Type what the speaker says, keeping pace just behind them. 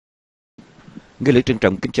Nghe lời trân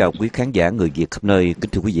trọng kính chào quý khán giả người Việt khắp nơi. Kính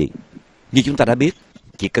thưa quý vị, như chúng ta đã biết,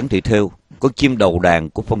 chị Cấn Thị Thêu, con chim đầu đàn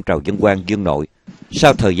của phong trào dân quan Dương Nội,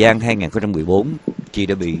 sau thời gian 2014, chị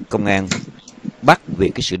đã bị công an bắt vì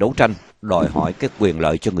cái sự đấu tranh đòi hỏi cái quyền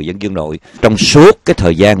lợi cho người dân Dương Nội. Trong suốt cái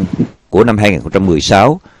thời gian của năm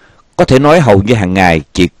 2016, có thể nói hầu như hàng ngày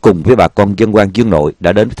chị cùng với bà con dân quan Dương Nội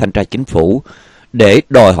đã đến với thanh tra chính phủ để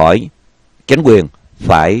đòi hỏi chính quyền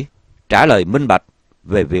phải trả lời minh bạch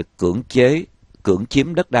về việc cưỡng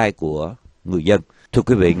chiếm đất đai của người dân. Thưa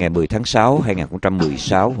quý vị, ngày 10 tháng 6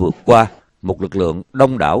 2016 vừa qua, một lực lượng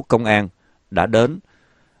đông đảo công an đã đến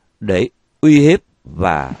để uy hiếp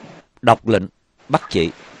và đọc lệnh bắt chị.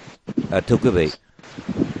 Thưa quý vị,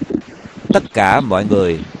 tất cả mọi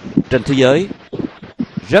người trên thế giới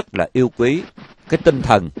rất là yêu quý cái tinh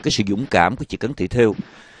thần, cái sự dũng cảm của chị Cấn Thị Thêu,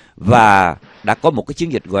 và đã có một cái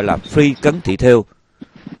chiến dịch gọi là Free Cấn Thị Thêu.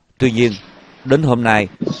 Tuy nhiên, đến hôm nay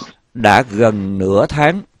đã gần nửa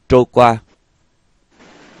tháng trôi qua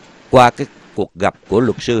cái cuộc gặp của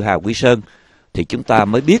luật sư Hà Quy Sơn thì chúng ta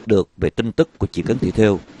mới biết được về tin tức của chị Cấn Thị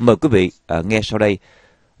Thêu. Mời quý vị nghe sau đây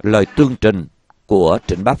lời tuyên trình của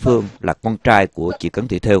Trịnh Bá Phương, là con trai của chị Cấn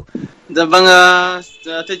Thị Thêu. Dạ vâng,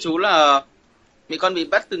 thưa chú, là mẹ con bị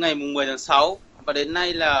bắt từ ngày 10 tháng 6 và đến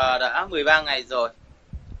nay là đã 13 ngày rồi.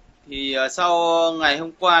 Thì sau ngày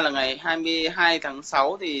hôm qua là ngày 22 tháng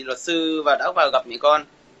 6 thì luật sư đã vào gặp mẹ con.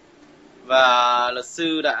 Và luật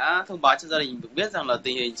sư đã thông báo cho gia đình được biết rằng là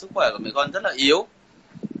tình hình sức khỏe của mẹ con rất là yếu.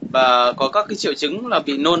 Và có các cái triệu chứng là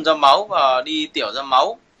bị nôn ra máu và đi tiểu ra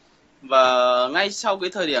máu. Và ngay sau cái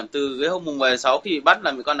thời điểm từ cái hôm 10 tháng 6 khi bị bắt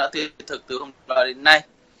là mẹ con đã tuyệt thực từ hôm đó đến nay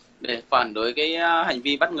để phản đối cái hành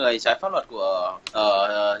vi bắt người trái pháp luật của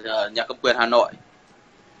nhà cầm quyền Hà Nội.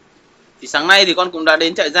 Thì sáng nay thì con cũng đã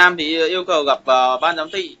đến trại giam thì yêu cầu gặp ban giám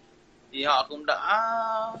thị, thì họ cũng đã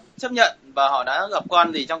chấp nhận và họ đã gặp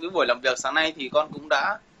con. Thì trong cái buổi làm việc sáng nay thì con cũng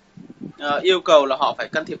đã yêu cầu là họ phải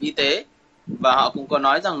can thiệp y tế, và họ cũng có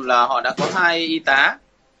nói rằng là họ đã có 2 y tá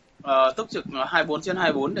túc trực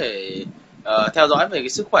 24/24 để theo dõi về cái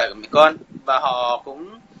sức khỏe của mẹ con, và họ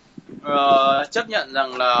cũng chấp nhận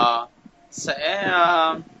rằng là sẽ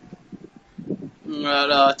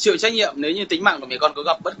chịu trách nhiệm nếu như tính mạng của mẹ con có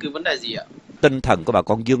gặp bất cứ vấn đề gì ạ. Tinh thần của bà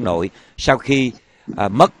con Dương Nội sau khi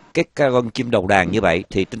mất cái con chim đầu đàn như vậy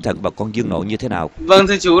thì tinh thần của bà con Dương Nội như thế nào? Vâng,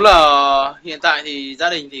 thưa chú, là hiện tại thì gia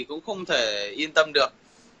đình thì cũng không thể yên tâm được,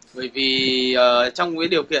 bởi vì trong cái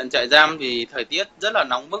điều kiện trại giam thì thời tiết rất là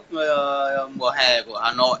nóng bức mùa hè của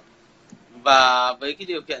Hà Nội, và với cái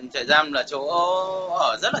điều kiện trại giam là chỗ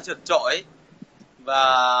ở rất là chật chội,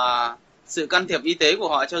 và sự can thiệp y tế của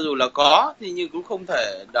họ cho dù là có thì nhưng cũng không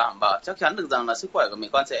thể đảm bảo chắc chắn được rằng là sức khỏe của mẹ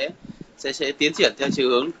con sẽ tiến triển theo chiều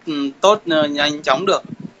hướng tốt nhanh chóng được.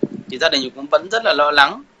 Thì gia đình cũng vẫn rất là lo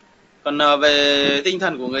lắng. Còn về tinh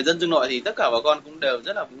thần của người dân Dương Nội thì tất cả bà con cũng đều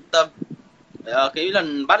rất là vững tâm. Cái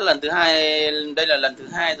lần bắt lần thứ hai, đây là lần thứ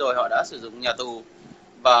 2 rồi họ đã sử dụng nhà tù,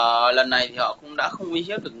 và lần này thì họ cũng đã không uy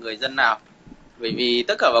hiếp được người dân nào, bởi vì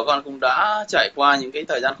tất cả bà con cũng đã trải qua những cái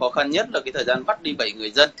thời gian khó khăn, nhất là cái thời gian bắt đi 7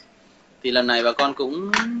 người dân. Thì lần này bà con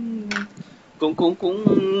cũng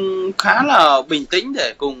khá là bình tĩnh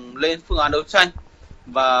để cùng lên phương án đấu tranh,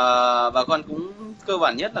 và bà con cũng cơ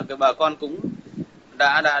bản nhất là bà con cũng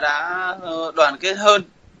đã đoàn kết hơn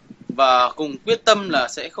và cùng quyết tâm là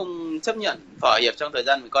sẽ không chấp nhận thỏa hiệp trong thời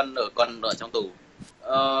gian bà con còn ở trong tù.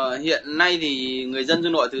 Hiện nay thì người dân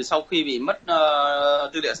Dương Nội từ sau khi bị mất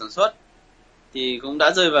tư liệu sản xuất thì cũng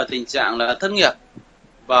đã rơi vào tình trạng là thất nghiệp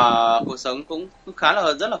và cuộc sống cũng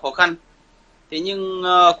rất là khó khăn. Thế nhưng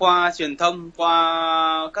qua truyền thông,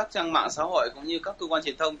 qua các trang mạng xã hội cũng như các cơ quan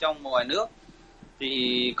truyền thông trong và ngoài nước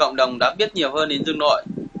thì cộng đồng đã biết nhiều hơn đến Dương Nội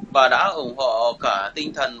và đã ủng hộ cả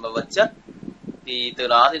tinh thần và vật chất. Thì từ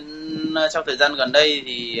đó thì trong thời gian gần đây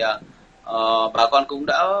thì bà con cũng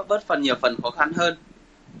đã bớt nhiều phần khó khăn hơn.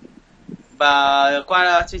 Và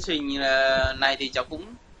qua chương trình này thì cháu cũng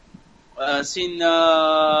xin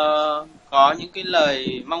có những cái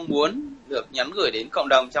lời mong muốn được nhắn gửi đến cộng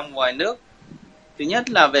đồng trong và ngoài nước. Thứ nhất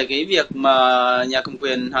là về cái việc mà nhà cầm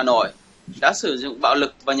quyền Hà Nội đã sử dụng bạo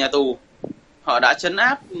lực vào nhà tù. Họ đã trấn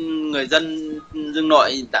áp người dân Dương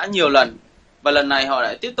Nội đã nhiều lần, và lần này họ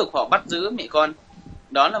lại tiếp tục họ bắt giữ mẹ con.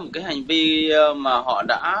 Đó là một cái hành vi mà họ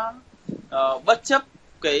đã bất chấp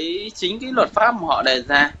chính cái luật pháp mà họ đề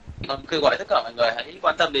ra. Con kêu gọi tất cả mọi người hãy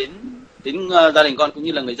quan tâm đến gia đình con cũng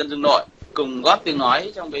như là người dân Dương Nội, cùng góp tiếng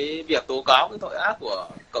nói trong cái việc tố cáo cái tội ác của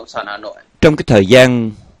Cộng sản Hà Nội. Trong cái thời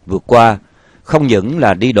gian vừa qua, không những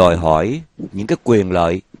là đi đòi hỏi những cái quyền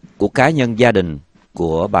lợi của cá nhân gia đình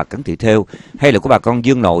của bà Cấn Thị Thêu hay là của bà con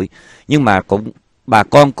Dương Nội, nhưng mà bà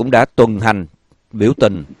con cũng đã tuần hành biểu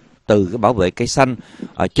tình từ cái bảo vệ cây xanh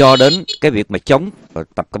cho đến cái việc mà chống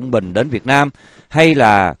Tập Cận Bình đến Việt Nam, hay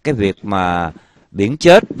là cái việc mà biển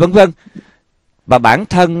chết vân vân. Và bản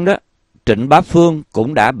thân đó, Trịnh Bá Phương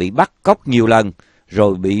cũng đã bị bắt cóc nhiều lần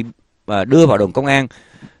rồi bị đưa vào đồn công an.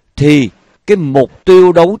 Thì cái mục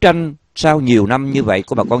tiêu đấu tranh sau nhiều năm như vậy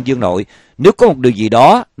của bà con dân nội, nếu có một điều gì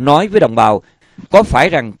đó nói với đồng bào, có phải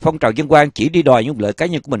rằng phong trào dân quan chỉ đi đòi những lợi cá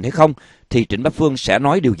nhân của mình hay không, thì Trịnh Bá Phương sẽ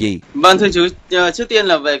nói điều gì? Vâng thưa chú, trước tiên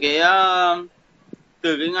là về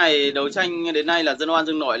từ cái ngày đấu tranh đến nay là dân oan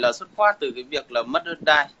dân nội là xuất phát từ cái việc là mất đất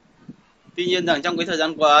đai. Tuy nhiên rằng trong cái thời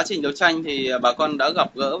gian quá trình đấu tranh thì bà con đã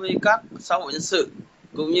gặp gỡ với các xã hội dân sự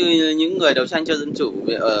cũng như những người đấu tranh cho dân chủ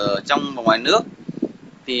ở trong và ngoài nước,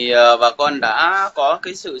 thì bà con đã có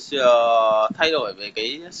cái sự thay đổi về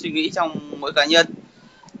cái suy nghĩ trong mỗi cá nhân.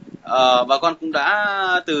 Bà con cũng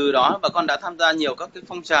đã từ đó bà con đã tham gia nhiều các cái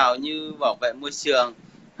phong trào như bảo vệ môi trường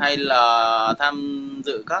hay là tham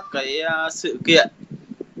dự các cái sự kiện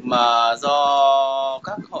mà do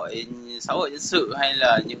các xã hội dân sự hay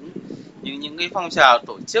là những cái phong trào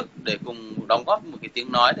tổ chức để cùng đóng góp một cái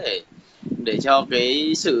tiếng nói để cho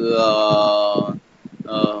cái sự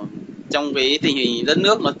trong cái tình hình đất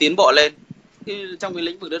nước nó tiến bộ lên. Trong cái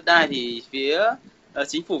lĩnh vực đất đai thì phía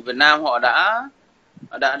chính phủ Việt Nam họ đã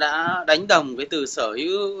đánh đồng cái từ sở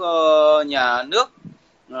hữu nhà nước,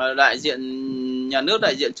 đại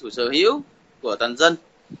diện chủ sở hữu của toàn dân,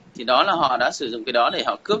 thì đó là họ đã sử dụng cái đó để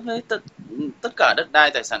họ cướp hết tất cả đất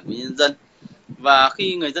đai tài sản của nhân dân. Và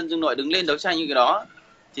khi người dân dân nội đứng lên đấu tranh như cái đó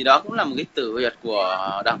thì đó cũng là một cái tử huyệt của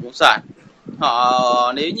Đảng Cộng sản.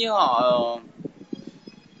 Nếu như họ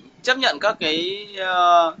chấp nhận các cái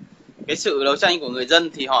sự đấu tranh của người dân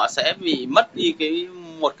thì họ sẽ bị mất đi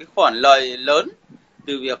một cái khoản lời lớn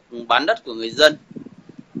từ việc bán đất của người dân.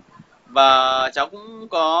 Và cháu cũng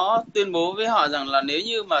có tuyên bố với họ rằng là nếu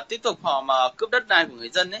như mà tiếp tục họ mà cướp đất đai của người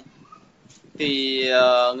dân ấy thì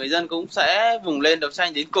người dân cũng sẽ vùng lên đấu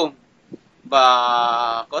tranh đến cùng. Và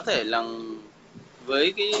có thể là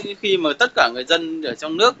với khi mà tất cả người dân ở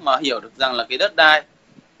trong nước mà hiểu được rằng là cái đất đai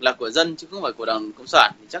là của dân chứ không phải của Đảng Cộng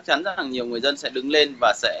sản thì chắc chắn rằng nhiều người dân sẽ đứng lên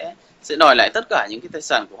và sẽ đòi lại tất cả những cái tài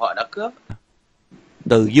sản của họ đã cướp.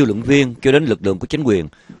 Từ dư luận viên cho đến lực lượng của chính quyền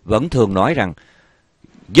vẫn thường nói rằng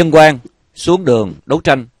dân quan xuống đường đấu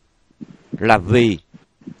tranh là vì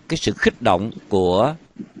cái sự khích động của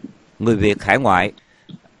người Việt hải ngoại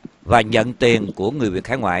và nhận tiền của người Việt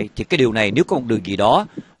hải ngoại. Thì cái điều này nếu có một điều gì đó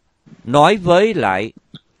nói với lại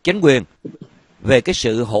chính quyền về cái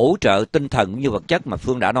sự hỗ trợ tinh thần như vật chất mà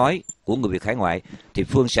Phương đã nói của người Việt hải ngoại thì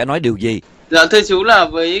Phương sẽ nói điều gì? Dạ thưa chú, là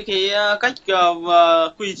với cái cách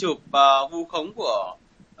quy chụp và vu khống của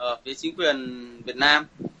phía chính quyền Việt Nam,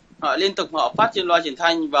 họ liên tục họ phát trên loa truyền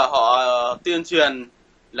thanh và họ tuyên truyền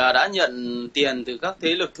là đã nhận tiền từ các thế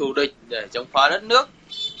lực thù địch để chống phá đất nước.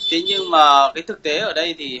 Thế nhưng mà cái thực tế ở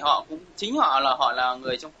đây thì chính họ là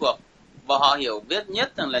người trong cuộc và họ hiểu biết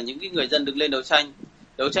nhất rằng là những cái người dân đứng lên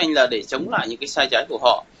đấu tranh là để chống lại những cái sai trái của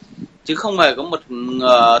họ, chứ không hề có một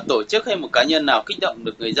tổ chức hay một cá nhân nào kích động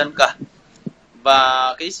được người dân cả.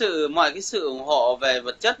 Và mọi cái sự ủng hộ về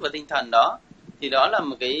vật chất và tinh thần đó thì đó là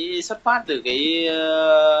một cái xuất phát từ cái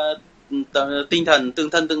tinh thần tương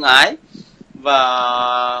thân tương ái.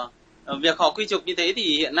 Và việc họ quy chụp như thế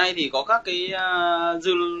thì hiện nay thì có các cái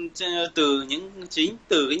từ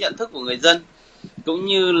cái nhận thức của người dân cũng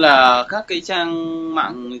như là các cái trang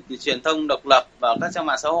mạng truyền thông độc lập và các trang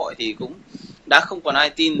mạng xã hội thì cũng đã không còn ai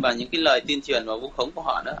tin vào những cái lời tuyên truyền và vu khống của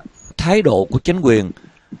họ nữa. Thái độ của chính quyền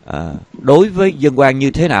đối với dân quan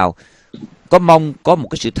như thế nào? Có mong có một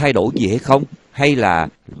cái sự thay đổi gì hay không? Hay là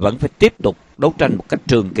vẫn phải tiếp tục đấu tranh một cách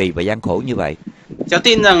trường kỳ và gian khổ như vậy? Cháu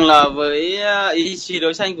tin rằng là với ý chí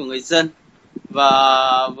đấu tranh của người dân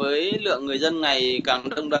và với lượng người dân ngày càng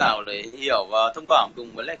đông đảo để hiểu và thông cảm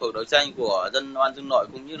cùng với lại cuộc đấu tranh của dân oan dân nội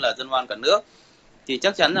cũng như là dân oan cả nước, thì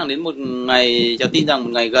chắc chắn rằng đến một ngày, cháu tin rằng một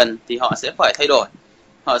ngày gần thì họ sẽ phải thay đổi,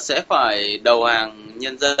 họ sẽ phải đầu hàng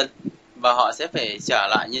nhân dân và họ sẽ phải trả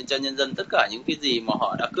lại cho nhân dân tất cả những cái gì mà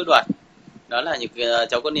họ đã cướp đoạt. Đó là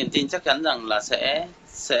cháu có niềm tin chắc chắn rằng là sẽ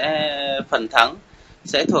phần thắng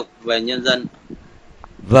sẽ thuộc về nhân dân.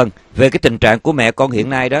 Vâng, về cái tình trạng của mẹ con hiện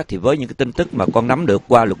nay đó thì với những cái tin tức mà con nắm được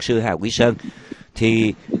qua luật sư Hà Quý Sơn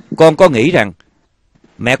thì con có nghĩ rằng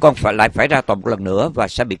mẹ con phải ra tòa một lần nữa và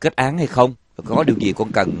sẽ bị kết án hay không? Có điều gì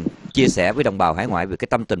con cần chia sẻ với đồng bào hải ngoại về cái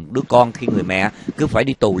tâm tình đứa con khi người mẹ cứ phải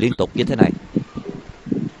đi tù liên tục như thế này?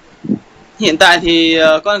 Hiện tại thì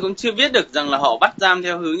con cũng chưa biết được rằng là họ bắt giam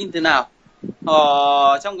theo hướng như thế nào.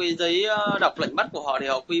 Trong cái giấy đọc lệnh bắt của họ thì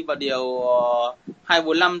họ quy vào điều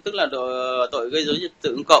 245, tức là tội gây rối trật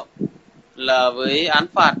tự công cộng, là với án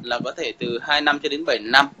phạt là có thể từ 2 năm cho đến 7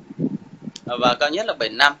 năm và cao nhất là 7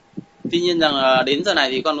 năm. Tuy nhiên rằng đến giờ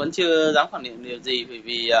này thì con vẫn chưa dám khẳng định điều gì, bởi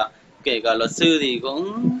vì kể cả luật sư thì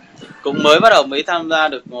cũng mới bắt đầu mới tham gia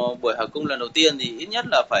được buổi hỏi cung lần đầu tiên, thì ít nhất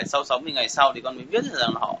là phải sau 60 ngày sau thì con mới biết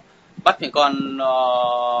rằng họ bắt mẹ con,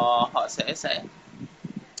 họ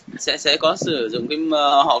sẽ có sử dụng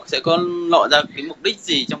họ sẽ có lộ ra cái mục đích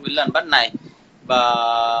gì trong cái lần bắt này. Và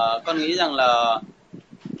con nghĩ rằng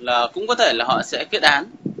là cũng có thể là họ sẽ kết án.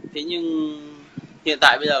 Thế nhưng hiện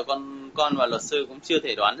tại bây giờ con và luật sư cũng chưa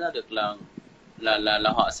thể đoán ra được là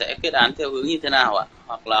họ sẽ kết án theo hướng như thế nào ạ,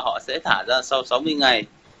 hoặc là họ sẽ thả ra sau 60 ngày,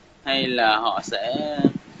 hay là họ sẽ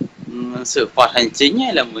xử phạt hành chính,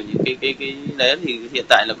 hay là một những cái đấy thì hiện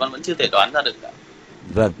tại là con vẫn chưa thể đoán ra được ạ.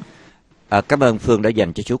 Vâng. Cảm ơn Phương đã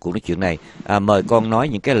dành cho chú cuộc nói chuyện này. Mời con nói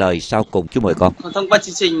những cái lời sau cùng, chú mời con. Thông qua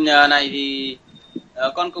chương trình này thì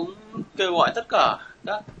con cũng kêu gọi tất cả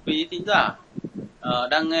các quý thính giả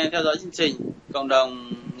đang nghe theo dõi chương trình, cộng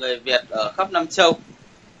đồng người Việt ở khắp Nam Châu,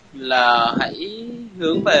 là hãy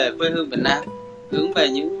hướng về quê hương Việt Nam, hướng về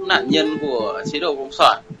những nạn nhân của chế độ cộng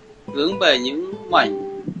sản, hướng về những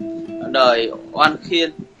mảnh đời oan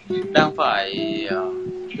khiên đang phải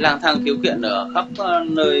lang thang khiếu kiện ở khắp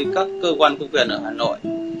nơi các cơ quan công quyền ở Hà Nội.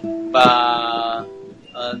 Và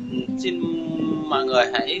xin mọi người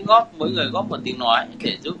hãy mỗi người góp một tiếng nói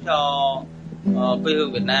để giúp cho quê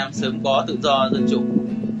hương Việt Nam sớm có tự do, dân chủ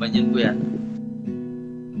và nhân quyền.